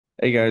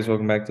Hey guys,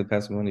 welcome back to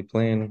Passive Money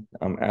Plan.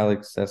 I'm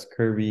Alex, that's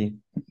Kirby.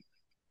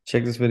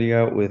 Check this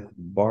video out with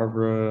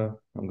Barbara.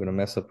 I'm gonna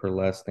mess up her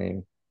last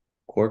name.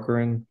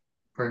 Corcoran.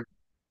 Right.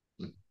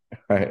 All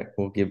right,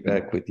 we'll get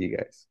back with you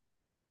guys.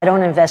 I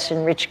don't invest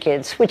in rich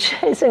kids, which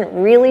isn't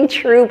really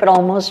true, but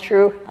almost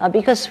true,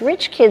 because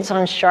rich kids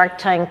on Shark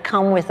Tank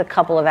come with a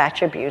couple of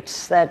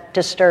attributes that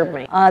disturb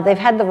me. They've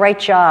had the right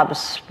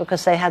jobs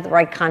because they had the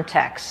right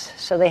contacts.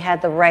 So they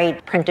had the right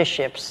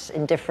apprenticeships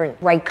in different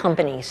right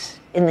companies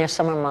in their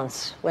summer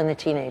months when they're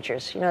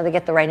teenagers. You know, they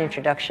get the right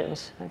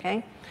introductions,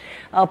 okay?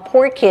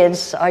 Poor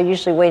kids are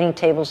usually waiting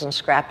tables and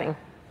scrapping,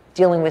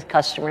 dealing with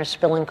customers,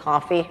 spilling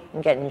coffee,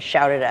 and getting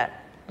shouted at.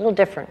 A little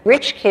different.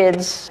 Rich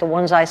kids, the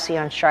ones I see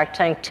on Shark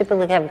Tank,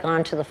 typically have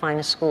gone to the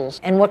finest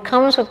schools. And what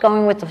comes with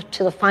going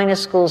to the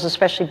finest schools,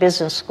 especially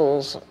business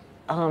schools,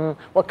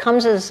 what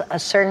comes is a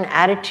certain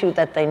attitude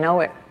that they know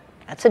it.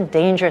 That's a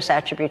dangerous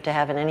attribute to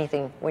have in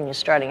anything when you're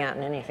starting out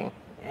in anything.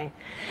 Okay?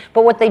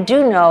 But what they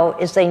do know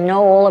is they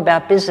know all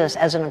about business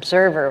as an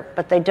observer,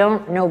 but they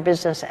don't know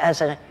business as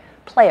a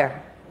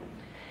player.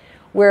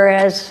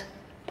 Whereas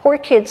poor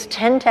kids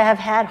tend to have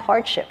had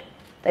hardship.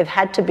 They've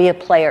had to be a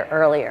player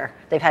earlier.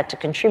 They've had to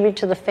contribute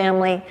to the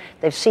family.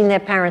 They've seen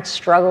their parents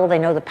struggle. They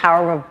know the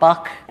power of a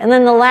buck. And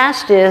then the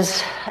last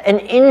is an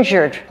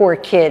injured poor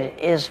kid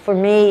is, for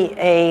me,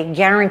 a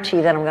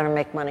guarantee that I'm going to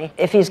make money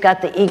if he's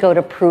got the ego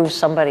to prove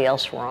somebody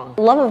else wrong.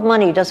 Love of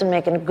money doesn't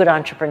make a good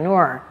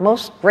entrepreneur.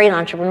 Most great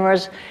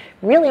entrepreneurs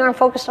really aren't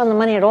focused on the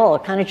money at all.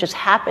 It kind of just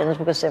happens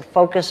because they're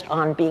focused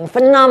on being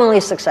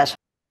phenomenally successful.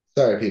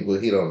 Sorry, people.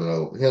 He don't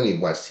know. He don't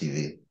even watch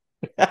TV.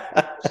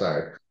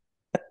 Sorry.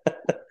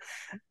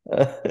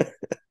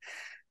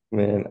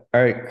 Man,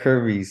 all right,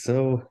 Kirby.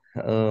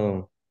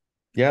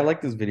 Yeah, I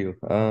like this video.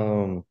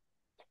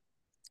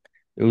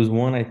 It was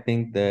one I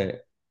think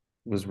that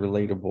was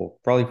relatable,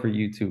 probably for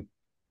you too.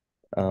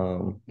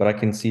 But I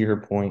can see her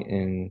point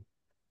in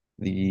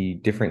the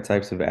different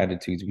types of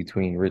attitudes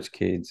between rich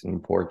kids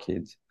and poor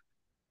kids,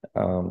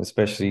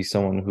 especially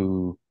someone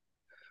who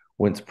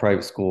went to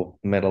private school,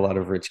 met a lot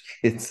of rich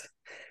kids.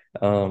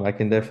 I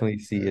can definitely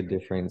see a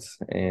difference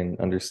and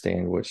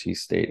understand what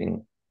she's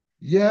stating.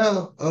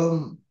 Yeah.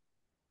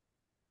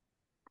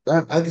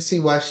 I can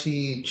see why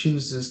she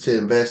chooses to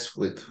invest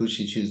with who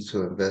she chooses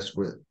to invest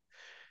with.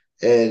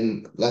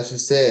 And like she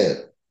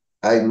said,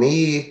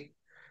 me,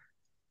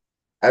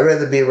 I'd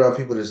rather be around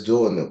people that's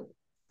doing them.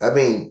 I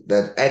mean,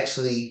 that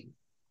actually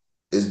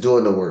is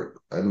doing the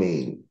work. I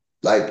mean,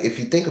 like if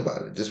you think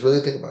about it, just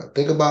really think about it.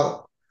 Think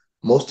about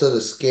most of the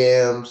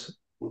scams,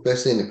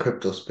 especially in the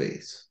crypto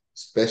space,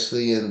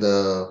 especially in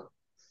the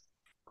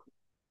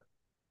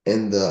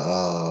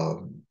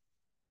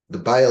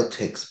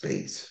biotech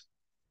space.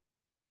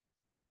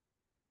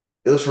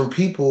 It was from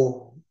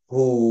people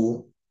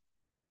who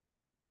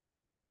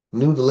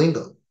knew the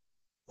lingo,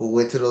 who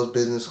went to those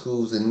business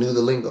schools and knew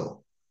the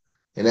lingo.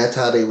 And that's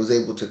how they was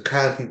able to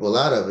con people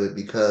out of it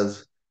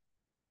because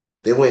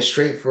they went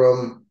straight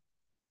from,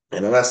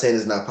 and I'm not saying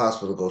it's not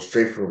possible to go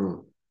straight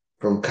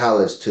from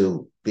college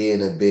to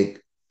being a big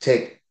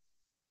tech,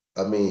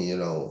 running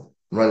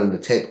the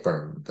tech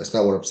firm. That's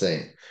not what I'm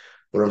saying.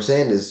 What I'm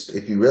saying is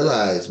if you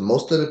realize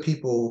most of the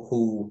people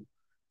who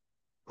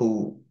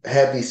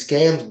have these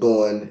scams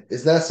going,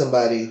 it's not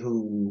somebody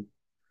who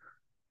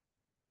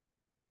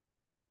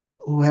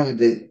had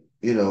the,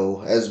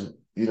 as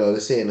they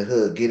say in the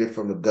hood, get it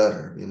from the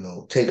gutter,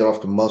 take it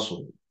off the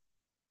muscle.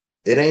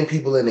 It ain't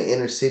people in the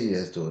inner city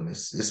that's doing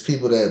this. It's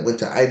people that went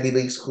to Ivy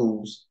League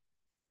schools,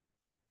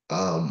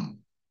 um,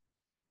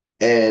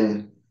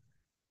 and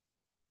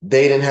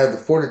they didn't have the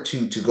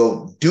fortitude to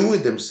go do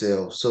it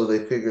themselves. So they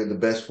figured the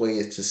best way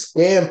is to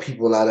scam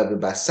people out of it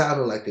by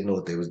sounding like they know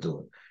what they was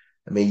doing.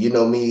 I mean, you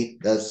know me,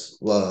 that's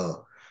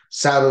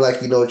sounding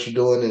like you know what you're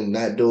doing and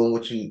not doing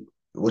what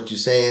you're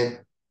saying.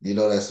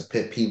 That's a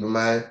pet peeve of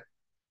mine.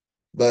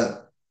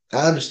 But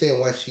I understand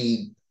why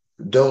she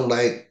don't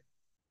like.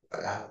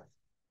 I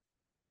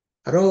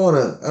don't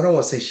want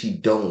to say she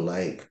don't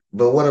like,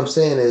 but what I'm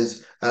saying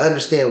is I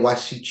understand why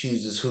she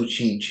chooses who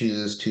she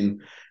chooses to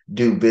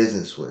do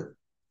business with.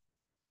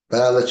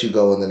 But I'll let you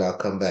go and then I'll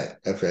come back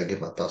after I get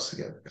my thoughts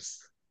together.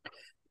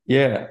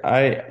 Yeah,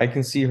 I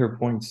can see her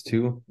points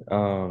too.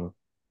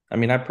 I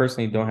mean, I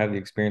personally don't have the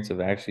experience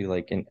of actually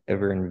like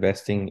ever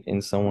investing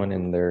in someone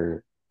in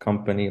their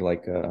company,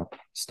 like a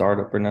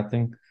startup or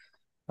nothing.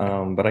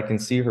 But I can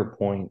see her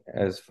point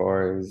as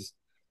far as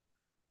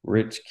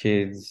rich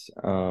kids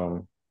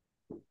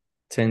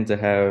tend to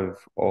have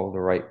all the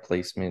right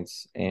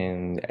placements,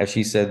 and as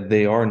she said,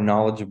 they are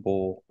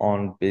knowledgeable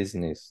on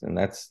business, and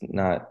that's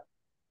not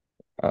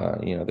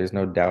there's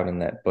no doubt in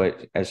that.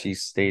 But as she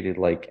stated,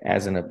 like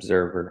as an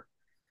observer.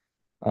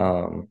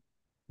 Um,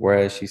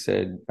 Whereas she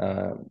said,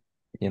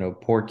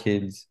 poor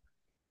kids.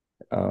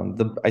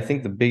 The I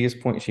think the biggest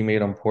point she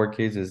made on poor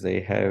kids is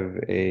they have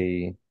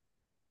a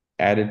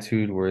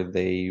attitude where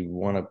they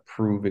want to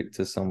prove it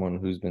to someone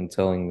who's been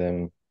telling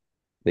them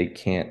they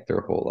can't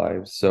their whole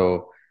lives.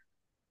 So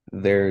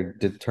they're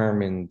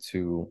determined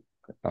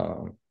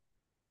um,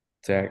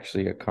 to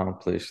actually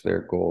accomplish their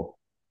goal.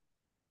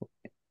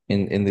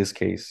 in this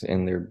case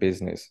in their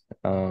business.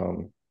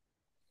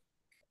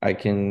 I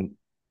can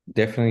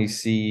definitely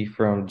see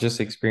from just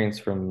experience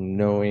from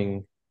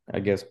knowing, I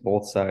guess,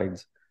 both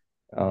sides,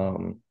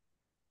 um,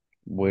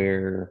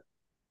 where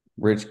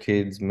rich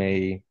kids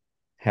may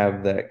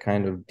have that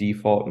kind of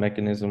default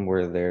mechanism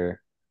where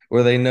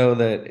they know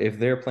that if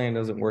their plan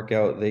doesn't work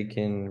out, they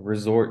can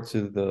resort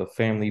to the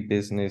family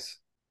business.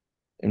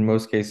 In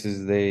most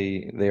cases,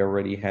 they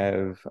already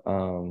have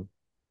a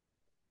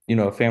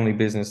family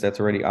business that's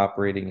already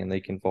operating, and they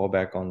can fall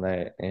back on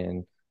that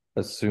and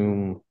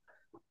assume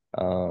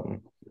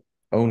um,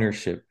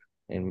 ownership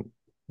in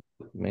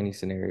many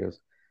scenarios.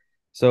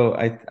 So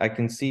I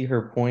can see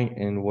her point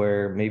in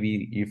where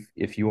maybe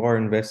if you are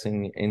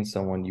investing in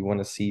someone, you want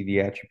to see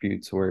the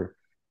attributes where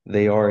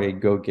they are a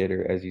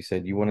go-getter, as you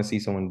said. You want to see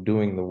someone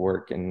doing the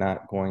work and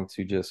not going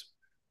to just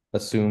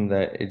assume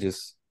that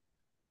it's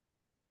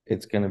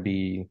going to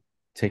be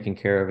taken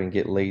care of and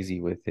get lazy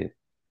with it.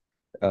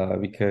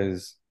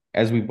 Because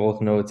as we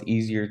both know, it's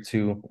easier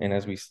to, and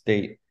as we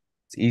state,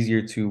 it's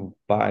easier to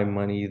buy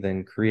money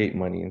than create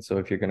money. And so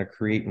if you're going to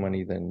create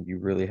money, then you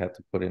really have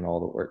to put in all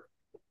the work.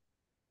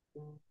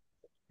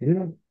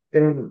 Yeah.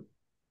 And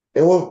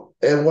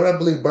what I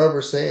believe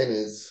Barbara's saying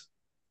is,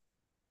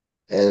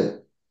 and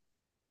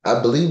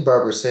I believe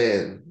Barbara's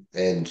saying,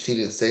 and she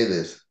didn't say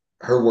this,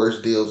 her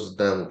worst deals was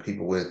done with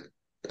people with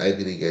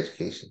Ivy League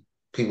education,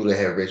 people that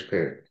have rich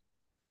parents.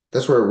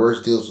 That's where her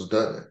worst deals was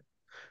done at.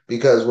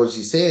 Because what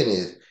she's saying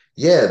is,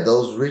 yeah,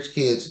 those rich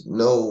kids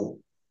know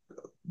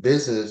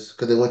business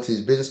because they went to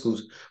these business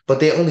schools, but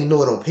they only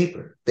know it on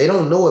paper. They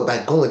don't know it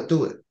by going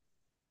through it.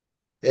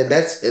 And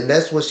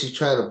that's what she's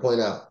trying to point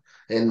out.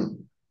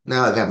 And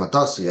now I got my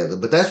thoughts together,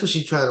 but that's what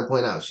she's trying to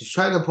point out. She's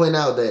trying to point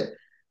out that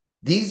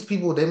these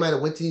people, they might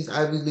have went to these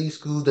Ivy League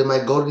schools, they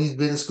might go to these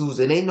business schools,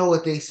 and they know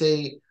what they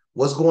say,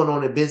 what's going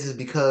on in business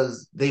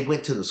because they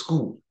went to the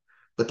school.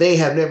 But they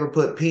have never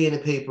put pen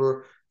and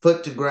paper,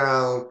 foot to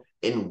ground,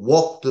 and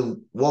walk the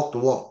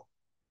walk.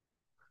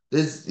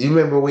 This you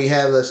remember we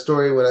have a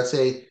story when I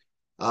say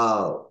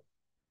uh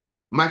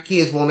my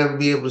kids won't ever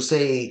be able to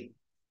say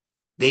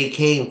they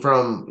came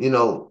from,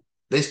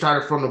 they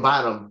started from the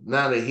bottom,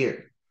 now they're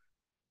here.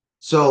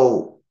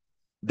 So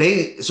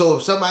so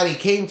if somebody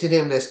came to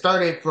them that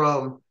started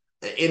from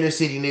an inner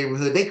city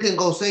neighborhood, they couldn't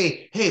go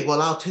say, "Hey, well,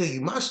 I'll tell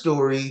you my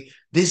story.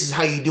 This is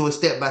how you do it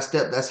step by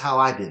step. That's how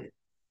I did it,"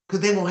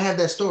 because they won't have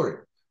that story.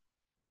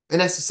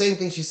 And that's the same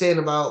thing she's saying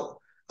about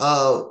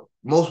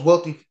most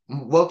wealthy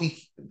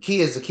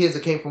kids, the kids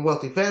that came from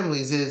wealthy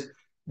families, is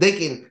they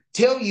can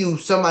tell you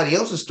somebody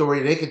else's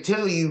story. They can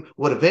tell you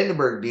what a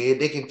Vandenberg did.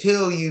 They can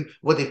tell you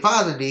what their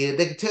father did.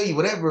 They can tell you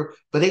whatever,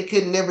 but they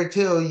could never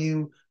tell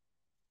you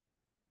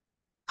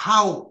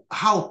how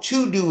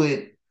to do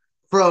it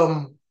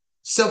from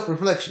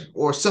self-reflection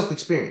or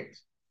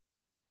self-experience.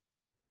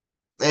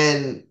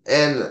 And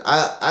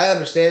I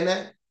understand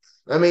that.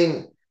 I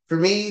mean, for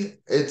me,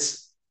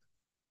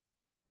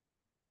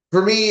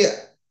 for me,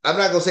 I'm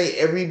not gonna say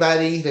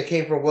everybody that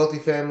came from a wealthy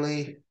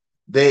family,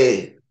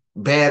 they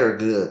bad or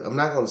good. I'm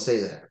not gonna say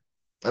that.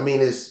 I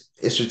mean, it's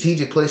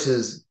strategic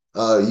places.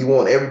 You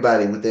want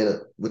everybody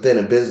within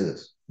a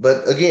business,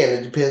 but again,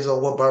 it depends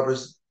on what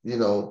Barbara's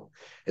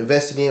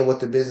investing in, what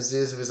the business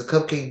is. If it's a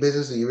cupcake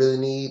business, and you really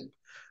need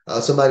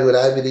somebody with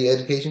Ivy League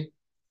education.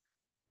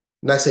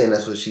 I'm not saying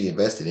that's what she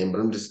invested in,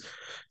 but I'm just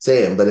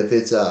saying. But if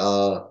it's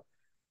a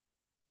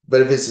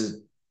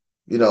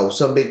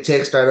some big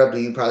tech startup, do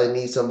you probably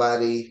need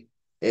somebody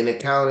in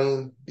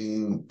accounting? Do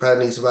you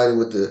probably need somebody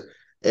with the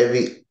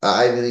every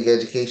Ivy League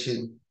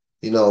education,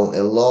 and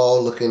law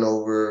looking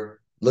over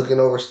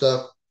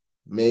stuff?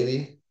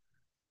 Maybe.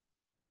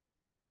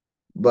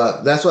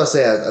 But that's what I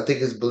say. I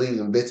think it's believed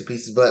in bits and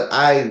pieces. But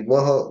I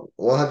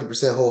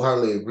 100%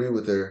 wholeheartedly agree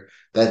with her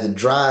that the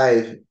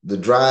drive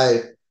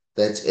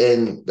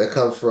that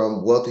comes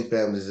from wealthy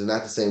families is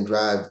not the same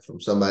drive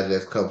from somebody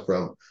that's come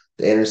from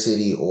the inner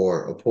city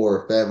or a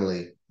poorer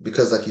family.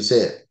 Because, like you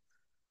said,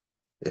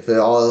 if it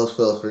all else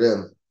fails for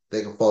them,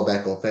 they can fall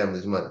back on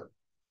family's money.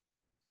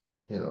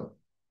 You know,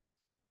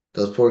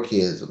 those poor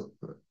kids,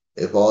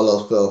 if all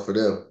else fell for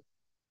them,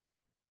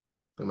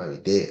 they might be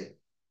dead.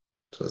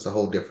 So it's a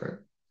whole different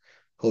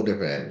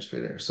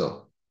atmosphere there.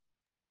 So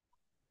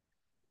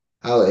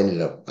I'll end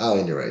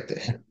it right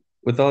there.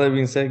 With all that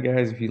being said,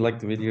 guys, if you like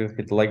the video,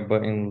 hit the like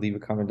button, leave a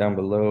comment down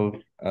below,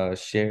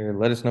 share,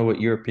 let us know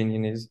what your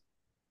opinion is,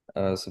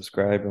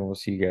 subscribe, and we'll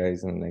see you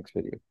guys in the next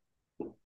video.